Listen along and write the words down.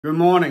Good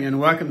morning and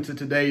welcome to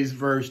today's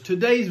verse.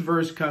 Today's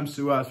verse comes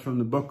to us from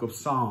the book of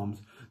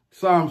Psalms,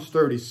 Psalms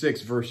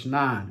 36, verse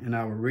 9, and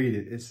I will read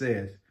it. It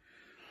says,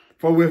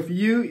 "For with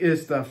you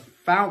is the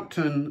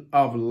fountain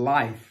of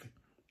life.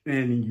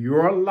 In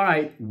your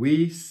light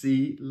we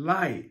see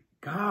light."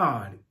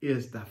 God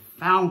is the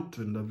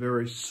fountain, the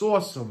very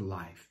source of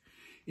life.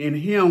 In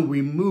him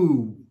we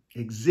move,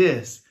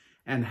 exist,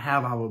 and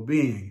have our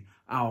being.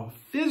 Our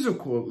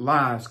physical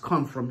lives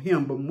come from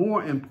him, but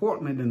more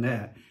importantly than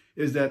that,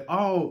 is that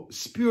all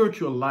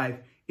spiritual life,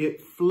 it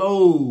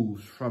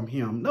flows from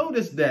him.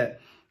 Notice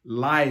that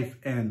life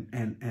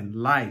and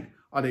light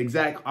are the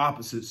exact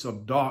opposites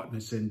of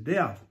darkness and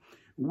death.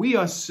 We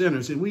are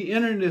sinners and we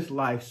enter this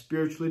life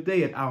spiritually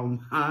dead. Our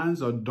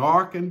minds are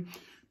darkened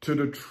to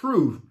the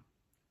truth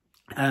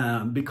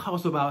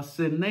because of our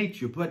sin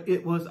nature. But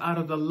it was out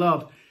of the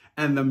love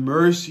and the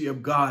mercy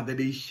of God that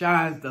he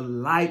shines the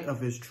light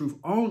of his truth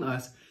on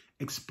us,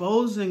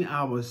 exposing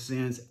our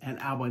sins and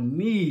our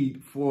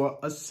need for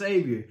a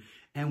Savior.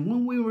 And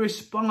when we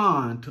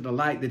respond to the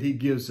light that he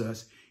gives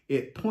us,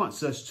 it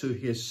points us to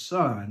his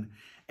Son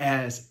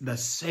as the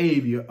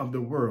Savior of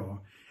the world.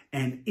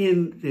 And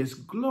in this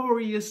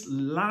glorious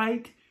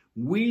light,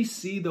 we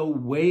see the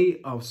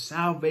way of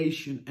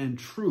salvation and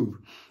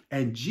truth.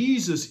 And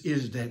Jesus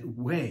is that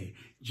way.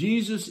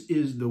 Jesus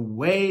is the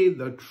way,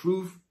 the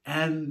truth,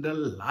 and the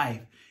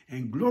life.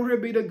 And glory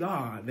be to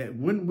God that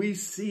when we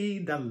see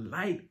the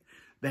light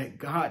that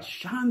God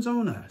shines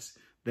on us,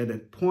 that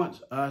it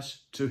points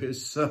us to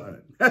his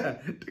Son.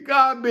 To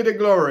God be the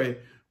glory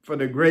for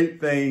the great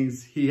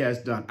things he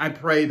has done. I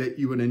pray that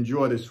you would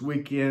enjoy this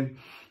weekend.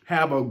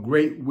 Have a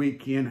great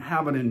weekend.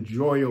 Have an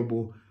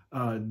enjoyable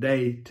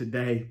day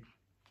today.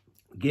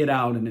 Get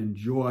out and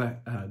enjoy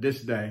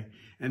this day.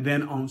 And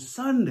then on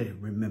Sunday,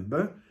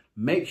 remember,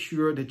 make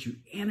sure that you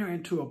enter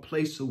into a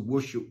place of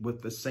worship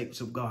with the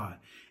saints of God.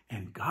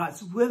 And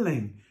God's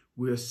willing,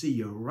 we'll see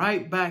you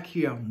right back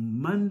here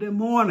Monday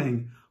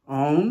morning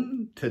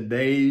on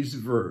today's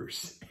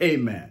verse.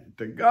 Amen.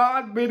 To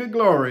God be the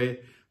glory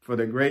for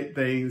the great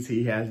things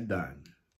he has done.